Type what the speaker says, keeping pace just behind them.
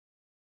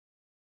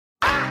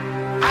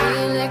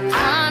it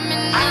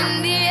coming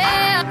in the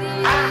air,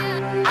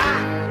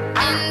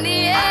 in the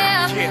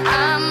air. Yeah.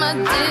 I'm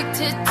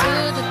addicted to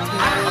the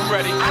thrill. I'm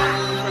ready.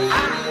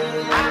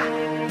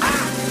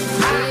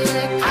 Feel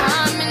it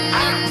coming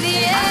in the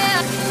air,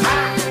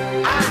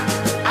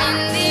 in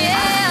the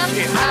air.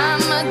 Yeah.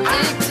 I'm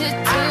addicted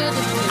to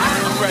the thrill.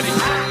 I'm ready.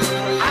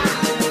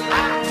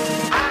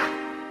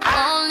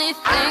 Only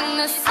thing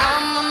that's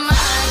on my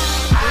mind.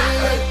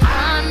 Feel it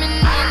coming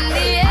in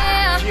the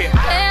air. Yeah.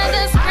 Hear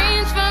the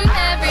screams from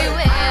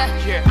everywhere.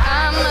 Yeah.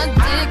 I'm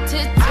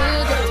addicted to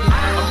the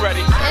thrill. I'm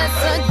ready. It's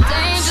a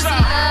dangerous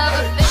love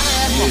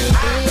affair. Yeah.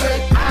 Feel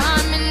it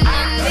coming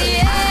in the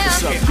air.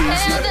 What's up,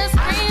 Keez? Hear the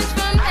screams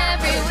from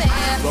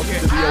everywhere.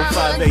 Welcome to the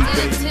 058,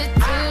 baby.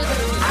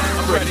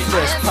 Freddy,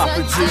 fresh,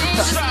 Poppa G.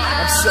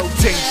 I'm so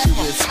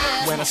dangerous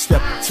when I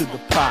step into the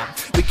pop.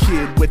 The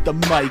kid with the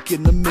mic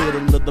in the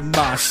middle of the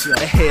mosh.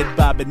 A head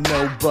bobbing,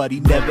 nobody,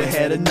 never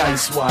had a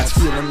nice watch.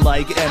 Feeling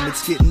like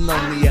Emmett's getting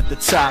lonely at the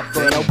top,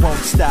 but I won't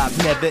stop,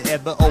 never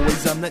ever,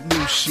 always on that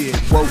new shit.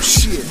 Whoa,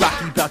 shit,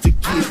 Rocky about to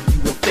give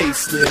you a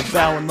facelift,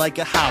 bowing like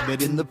a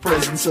hobbit in the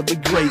presence of a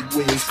great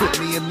whiz. Put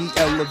me in the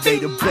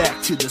elevator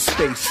back to the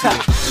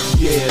spaceship.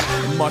 Yeah,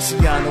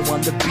 Marciano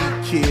on the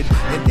beat, kid.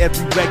 And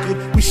every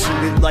record, we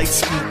shoot it like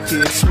Skeet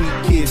Kid.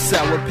 Sweet kid,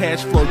 Sour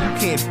Patch Flow, you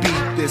can't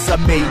beat this. I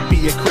may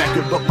be a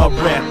cracker, but my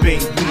rap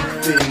ain't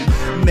weak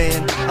thing.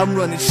 Man, I'm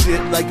running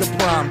shit like a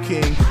prom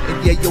king.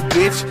 And yeah, yo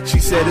bitch, she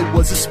said it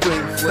was a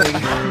spring fling.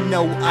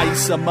 No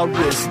ice on my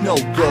wrist, no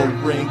gold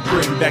ring.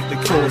 Bring back the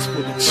chorus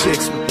for the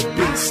chicks with the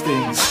bee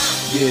stings.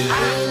 Yeah.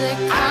 Feel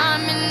it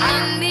coming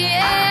in the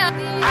air,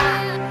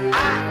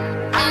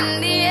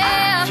 in the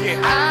air. Yeah.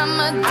 I'm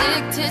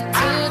addicted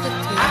to the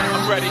thrill.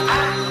 I'm ready.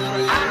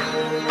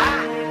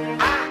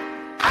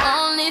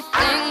 Only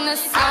thing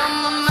that's on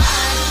my mind.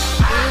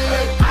 Feel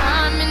it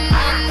coming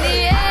in the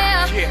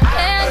air. Yeah.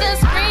 Hear the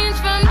screams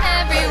from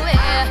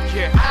everywhere.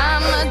 Yeah.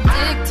 I'm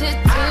addicted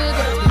to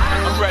the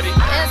thrill. I'm ready.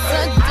 It's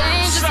a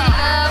dangerous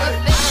love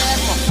affair.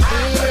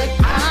 Feel it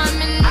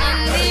coming in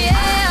the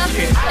air.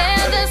 Yeah.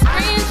 Hear the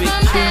screams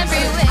from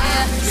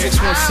everywhere.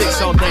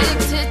 616 all day.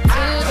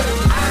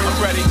 I'm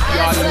ready. You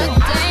already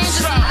know.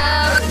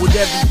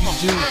 Whatever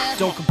you do,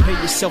 don't compare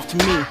yourself to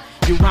me.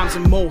 Your rhymes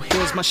and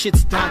molehills, my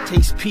shit's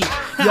Dante's Peak.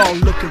 Y'all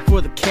looking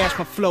for the cash,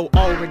 my flow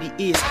already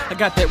is. I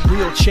got that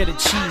real cheddar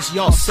cheese,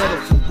 y'all settle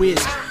for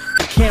whiz.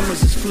 The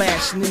cameras is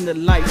flashing and the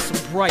lights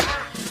are bright.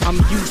 I'm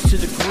used to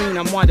the green,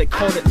 I'm why they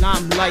call it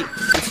limelight.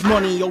 It's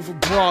money over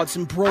broads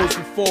and bros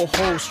with 4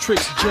 hoes.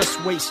 Tricks,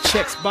 just waste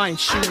checks, buying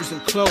shoes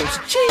and clothes.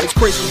 It's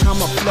crazy how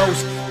my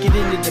flows get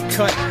into the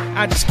cut.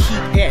 I just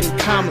keep adding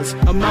commas,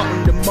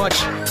 amounting to much.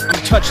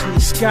 I'm touching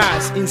the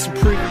skies in some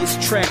previous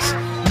tracks.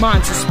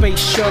 Mine's a space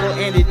shuttle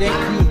and it ain't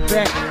coming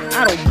back.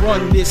 I don't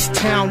run this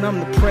town, I'm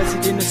the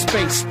president of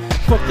space.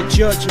 Fuck the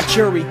judge and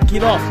jury,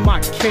 get off my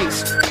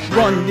case.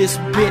 Run this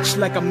bitch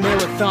like a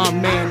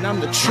marathon man. I'm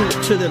the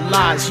truth to the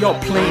lies, y'all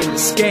playing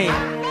this game.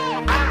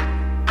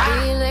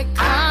 Feel it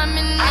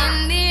coming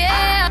in the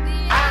air,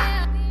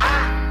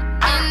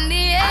 in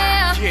the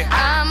air. Yeah.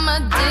 I'm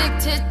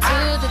addicted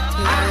to the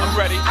thrill. I'm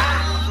ready.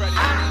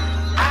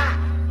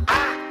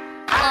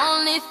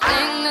 Only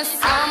thing that's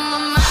on my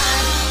mind.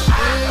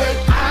 Feel it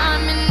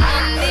coming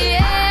in the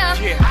air.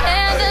 Yeah.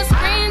 Hear the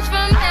screams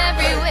from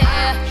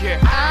everywhere. Yeah.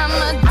 I'm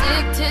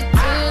addicted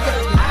to the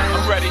thrill.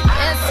 I'm ready.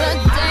 It's a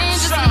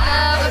dangerous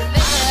love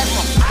affair.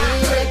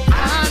 Feel it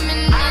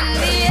coming in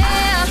the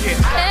air. Yeah.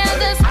 Hear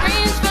the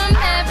screams from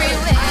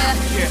everywhere.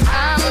 Yeah.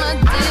 I'm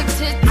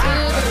addicted to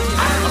the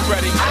thrill. I'm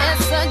ready.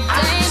 It's a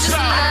dangerous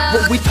love.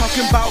 What we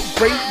talking about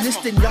greatness,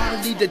 then y'all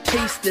need to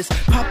taste this.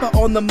 Poppa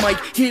on the mic,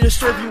 here to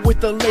serve you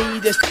with the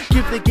latest.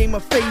 Give the game a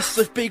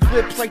facelift, big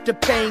lips like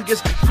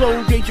Topangas.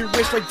 Flow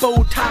dangerous like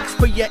Botox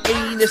for your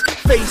anus.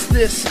 Face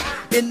this,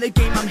 in the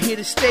game I'm here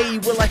to stay.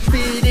 Will I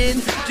fit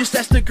in? Just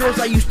ask the girls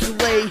I used to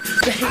lay.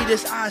 The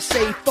haters I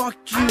say, fuck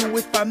you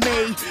if I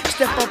may.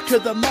 Step up to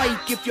the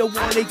mic if you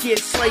wanna get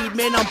slayed.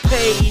 Man, I'm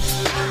paid.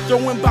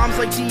 Throwing bombs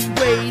like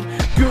D-Wade.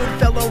 Good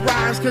fella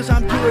rhymes, cause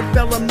I'm good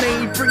fella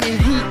made. Bringing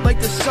heat like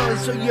the sun,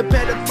 so you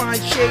better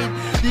find shade.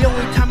 The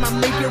only time I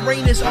make it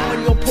rain is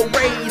on your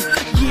parade.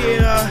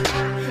 Yeah,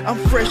 I'm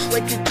fresh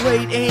like a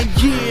blade. And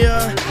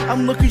yeah,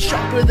 I'm looking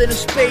sharper than a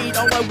spade.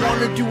 All I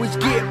wanna do is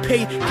get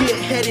paid, get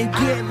head and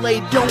get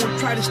laid. Don't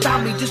try to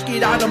stop me, just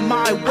get out of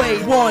my way.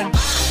 One.